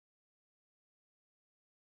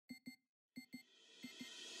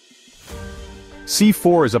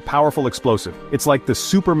C4 is a powerful explosive. It's like the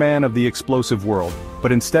Superman of the explosive world,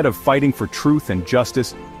 but instead of fighting for truth and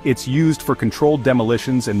justice, it's used for controlled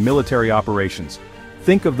demolitions and military operations.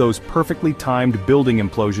 Think of those perfectly timed building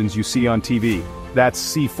implosions you see on TV.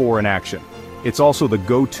 That's C4 in action. It's also the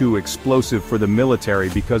go-to explosive for the military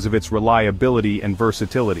because of its reliability and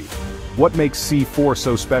versatility. What makes C4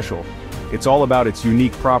 so special? It's all about its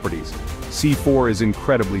unique properties. C4 is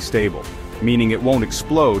incredibly stable, meaning it won't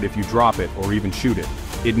explode if you drop it or even shoot it.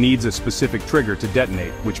 It needs a specific trigger to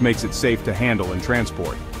detonate, which makes it safe to handle and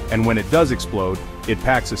transport. And when it does explode, it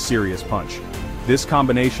packs a serious punch. This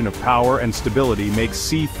combination of power and stability makes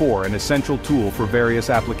C4 an essential tool for various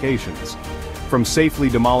applications. From safely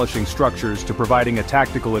demolishing structures to providing a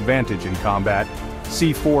tactical advantage in combat,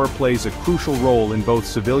 C4 plays a crucial role in both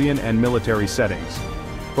civilian and military settings.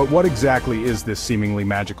 But what exactly is this seemingly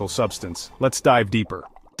magical substance? Let's dive deeper.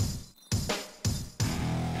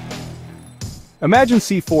 Imagine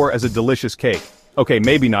C4 as a delicious cake. Okay,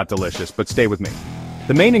 maybe not delicious, but stay with me.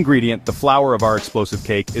 The main ingredient, the flour of our explosive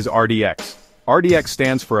cake, is RDX. RDX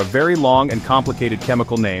stands for a very long and complicated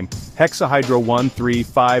chemical name,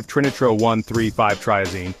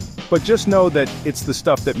 hexahydro-1,3,5-trinitro-1,3,5-triazine, but just know that it's the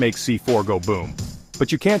stuff that makes C4 go boom.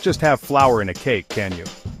 But you can't just have flour in a cake, can you?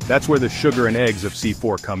 That's where the sugar and eggs of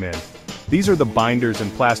C4 come in. These are the binders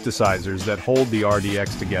and plasticizers that hold the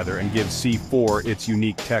RDX together and give C4 its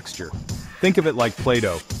unique texture. Think of it like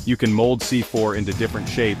Play-Doh. You can mold C4 into different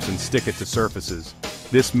shapes and stick it to surfaces.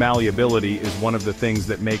 This malleability is one of the things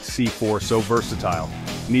that makes C4 so versatile.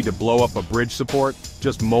 Need to blow up a bridge support?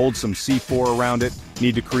 Just mold some C4 around it.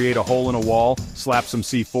 Need to create a hole in a wall? Slap some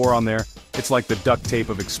C4 on there. It's like the duct tape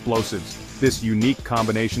of explosives. This unique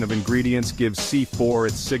combination of ingredients gives C4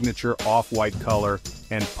 its signature off-white color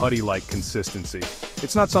and putty-like consistency.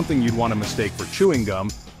 It's not something you'd want to mistake for chewing gum,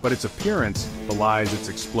 but its appearance belies its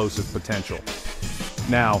explosive potential.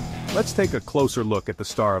 Now, let's take a closer look at the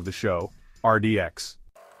star of the show, RDX.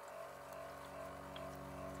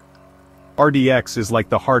 RDX is like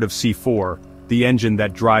the heart of C4, the engine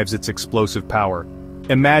that drives its explosive power.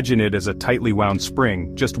 Imagine it as a tightly wound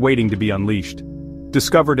spring, just waiting to be unleashed.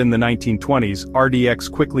 Discovered in the 1920s, RDX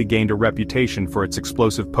quickly gained a reputation for its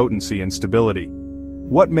explosive potency and stability.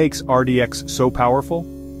 What makes RDX so powerful?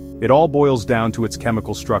 It all boils down to its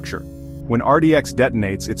chemical structure. When RDX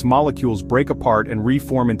detonates, its molecules break apart and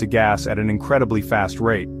reform into gas at an incredibly fast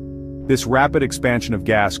rate. This rapid expansion of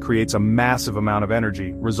gas creates a massive amount of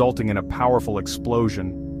energy, resulting in a powerful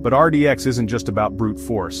explosion. But RDX isn't just about brute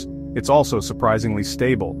force. It's also surprisingly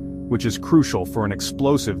stable, which is crucial for an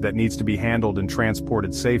explosive that needs to be handled and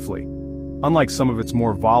transported safely. Unlike some of its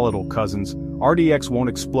more volatile cousins, RDX won't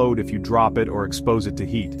explode if you drop it or expose it to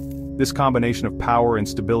heat. This combination of power and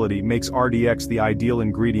stability makes RDX the ideal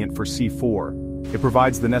ingredient for C4. It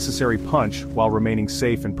provides the necessary punch while remaining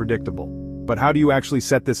safe and predictable. But how do you actually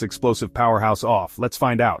set this explosive powerhouse off? Let's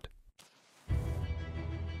find out.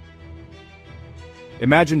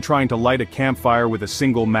 Imagine trying to light a campfire with a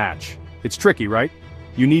single match. It's tricky, right?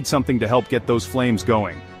 You need something to help get those flames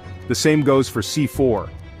going. The same goes for C4.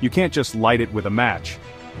 You can't just light it with a match.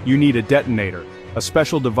 You need a detonator, a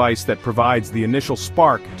special device that provides the initial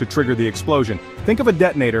spark to trigger the explosion. Think of a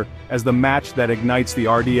detonator as the match that ignites the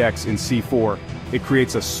RDX in C4. It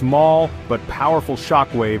creates a small but powerful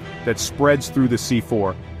shockwave that spreads through the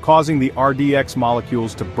C4, causing the RDX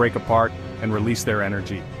molecules to break apart and release their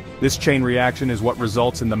energy. This chain reaction is what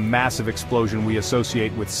results in the massive explosion we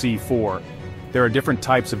associate with C4. There are different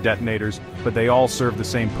types of detonators, but they all serve the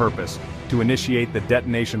same purpose: to initiate the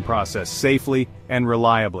detonation process safely and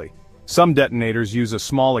reliably. Some detonators use a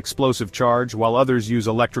small explosive charge while others use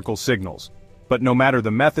electrical signals. But no matter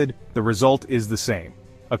the method, the result is the same: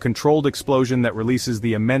 a controlled explosion that releases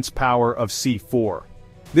the immense power of C4.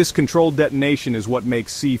 This controlled detonation is what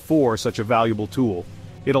makes C4 such a valuable tool.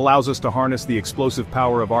 It allows us to harness the explosive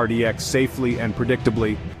power of RDX safely and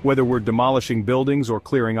predictably, whether we're demolishing buildings or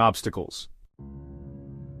clearing obstacles.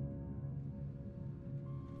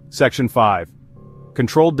 Section 5.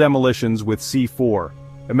 Controlled demolitions with C4.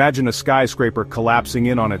 Imagine a skyscraper collapsing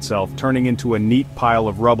in on itself, turning into a neat pile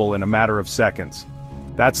of rubble in a matter of seconds.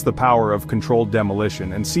 That's the power of controlled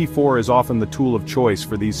demolition, and C4 is often the tool of choice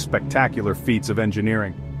for these spectacular feats of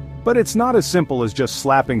engineering. But it's not as simple as just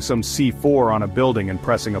slapping some C4 on a building and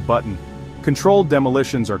pressing a button. Controlled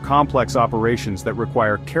demolitions are complex operations that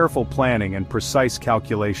require careful planning and precise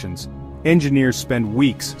calculations. Engineers spend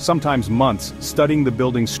weeks, sometimes months, studying the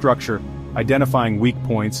building's structure, identifying weak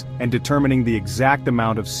points, and determining the exact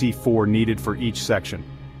amount of C4 needed for each section.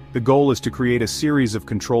 The goal is to create a series of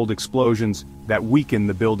controlled explosions that weaken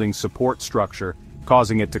the building's support structure,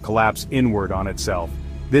 causing it to collapse inward on itself.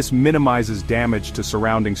 This minimizes damage to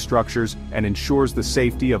surrounding structures and ensures the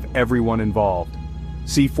safety of everyone involved.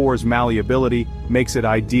 C4's malleability makes it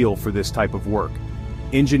ideal for this type of work.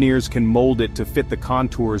 Engineers can mold it to fit the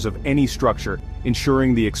contours of any structure,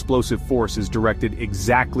 ensuring the explosive force is directed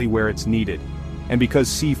exactly where it's needed. And because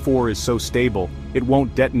C4 is so stable, it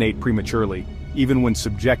won't detonate prematurely, even when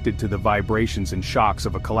subjected to the vibrations and shocks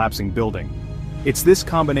of a collapsing building. It's this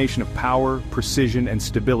combination of power, precision, and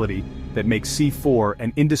stability that makes C4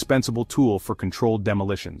 an indispensable tool for controlled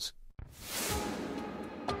demolitions.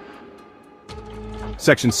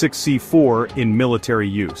 Section 6 C4 in military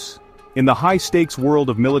use. In the high-stakes world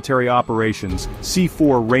of military operations,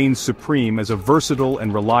 C4 reigns supreme as a versatile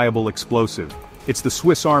and reliable explosive. It's the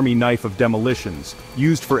Swiss Army knife of demolitions,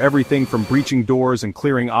 used for everything from breaching doors and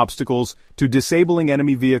clearing obstacles to disabling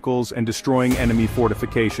enemy vehicles and destroying enemy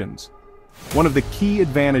fortifications. One of the key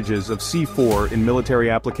advantages of C4 in military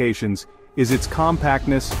applications is its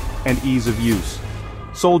compactness and ease of use.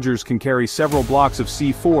 Soldiers can carry several blocks of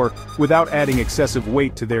C4 without adding excessive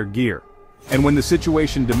weight to their gear. And when the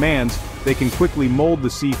situation demands, they can quickly mold the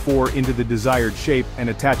C4 into the desired shape and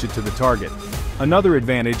attach it to the target. Another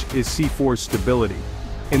advantage is C4's stability.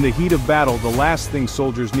 In the heat of battle, the last thing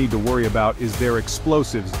soldiers need to worry about is their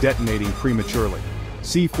explosives detonating prematurely.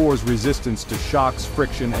 C4's resistance to shocks,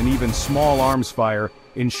 friction, and even small arms fire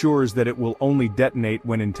ensures that it will only detonate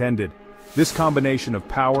when intended. This combination of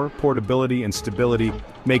power, portability, and stability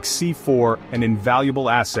makes C4 an invaluable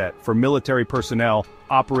asset for military personnel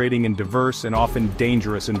operating in diverse and often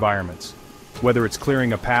dangerous environments. Whether it's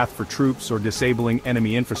clearing a path for troops or disabling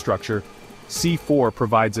enemy infrastructure, C4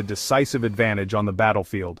 provides a decisive advantage on the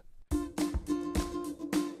battlefield.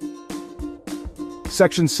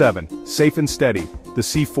 Section 7, Safe and Steady, the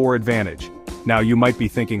C4 advantage. Now you might be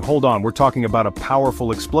thinking, hold on, we're talking about a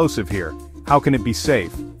powerful explosive here. How can it be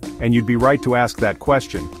safe? And you'd be right to ask that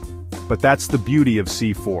question. But that's the beauty of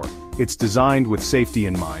C4. It's designed with safety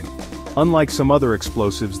in mind. Unlike some other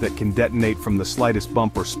explosives that can detonate from the slightest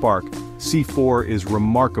bump or spark, C4 is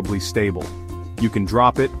remarkably stable. You can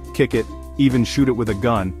drop it, kick it, even shoot it with a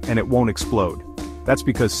gun, and it won't explode. That's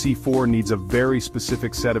because C4 needs a very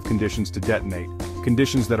specific set of conditions to detonate,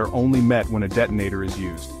 conditions that are only met when a detonator is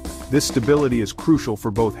used. This stability is crucial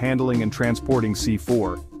for both handling and transporting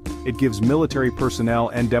C4. It gives military personnel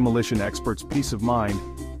and demolition experts peace of mind,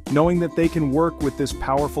 knowing that they can work with this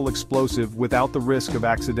powerful explosive without the risk of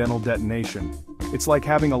accidental detonation. It's like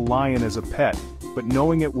having a lion as a pet, but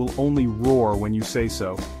knowing it will only roar when you say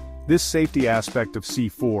so. This safety aspect of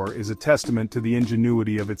C4 is a testament to the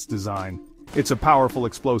ingenuity of its design. It's a powerful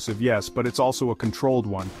explosive, yes, but it's also a controlled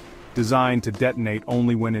one, designed to detonate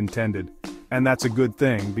only when intended. And that's a good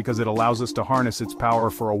thing, because it allows us to harness its power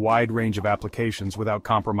for a wide range of applications without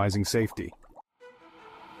compromising safety.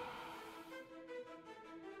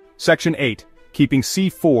 Section 8, Keeping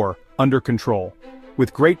C4 under control.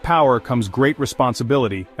 With great power comes great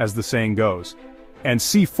responsibility, as the saying goes. And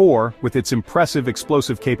C4, with its impressive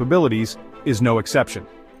explosive capabilities, is no exception.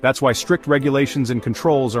 That's why strict regulations and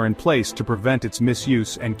controls are in place to prevent its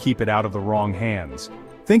misuse and keep it out of the wrong hands.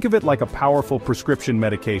 Think of it like a powerful prescription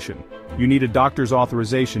medication. You need a doctor's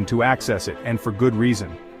authorization to access it, and for good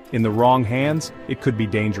reason. In the wrong hands, it could be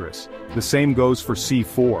dangerous. The same goes for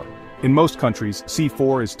C4. In most countries,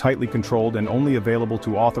 C4 is tightly controlled and only available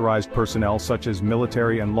to authorized personnel such as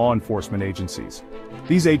military and law enforcement agencies.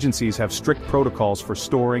 These agencies have strict protocols for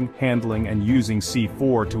storing, handling, and using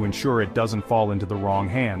C4 to ensure it doesn't fall into the wrong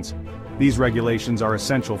hands. These regulations are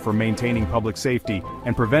essential for maintaining public safety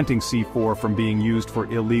and preventing C4 from being used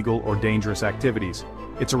for illegal or dangerous activities.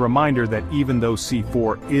 It's a reminder that even though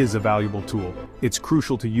C4 is a valuable tool, it's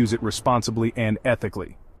crucial to use it responsibly and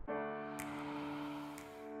ethically.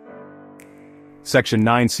 Section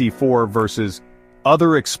 9 C4 versus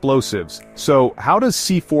other explosives. So, how does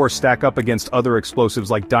C4 stack up against other explosives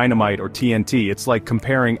like dynamite or TNT? It's like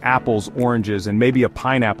comparing apples, oranges, and maybe a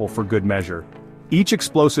pineapple for good measure. Each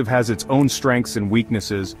explosive has its own strengths and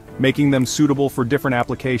weaknesses, making them suitable for different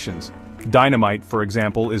applications. Dynamite, for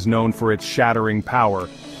example, is known for its shattering power,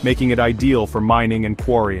 making it ideal for mining and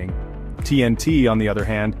quarrying. TNT, on the other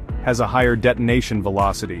hand, has a higher detonation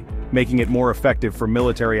velocity, making it more effective for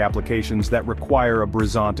military applications that require a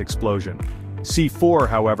brisant explosion. C4,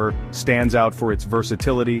 however, stands out for its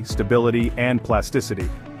versatility, stability, and plasticity.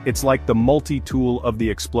 It's like the multi-tool of the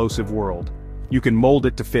explosive world. You can mold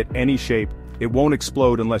it to fit any shape, it won't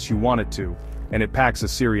explode unless you want it to, and it packs a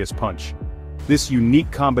serious punch. This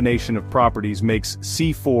unique combination of properties makes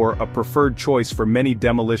C4 a preferred choice for many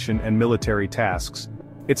demolition and military tasks.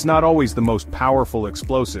 It's not always the most powerful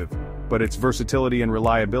explosive, but its versatility and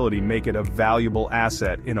reliability make it a valuable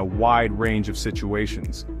asset in a wide range of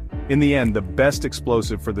situations. In the end, the best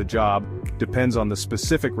explosive for the job depends on the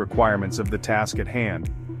specific requirements of the task at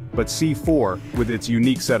hand. But C4, with its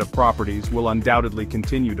unique set of properties, will undoubtedly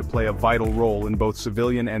continue to play a vital role in both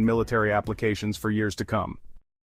civilian and military applications for years to come.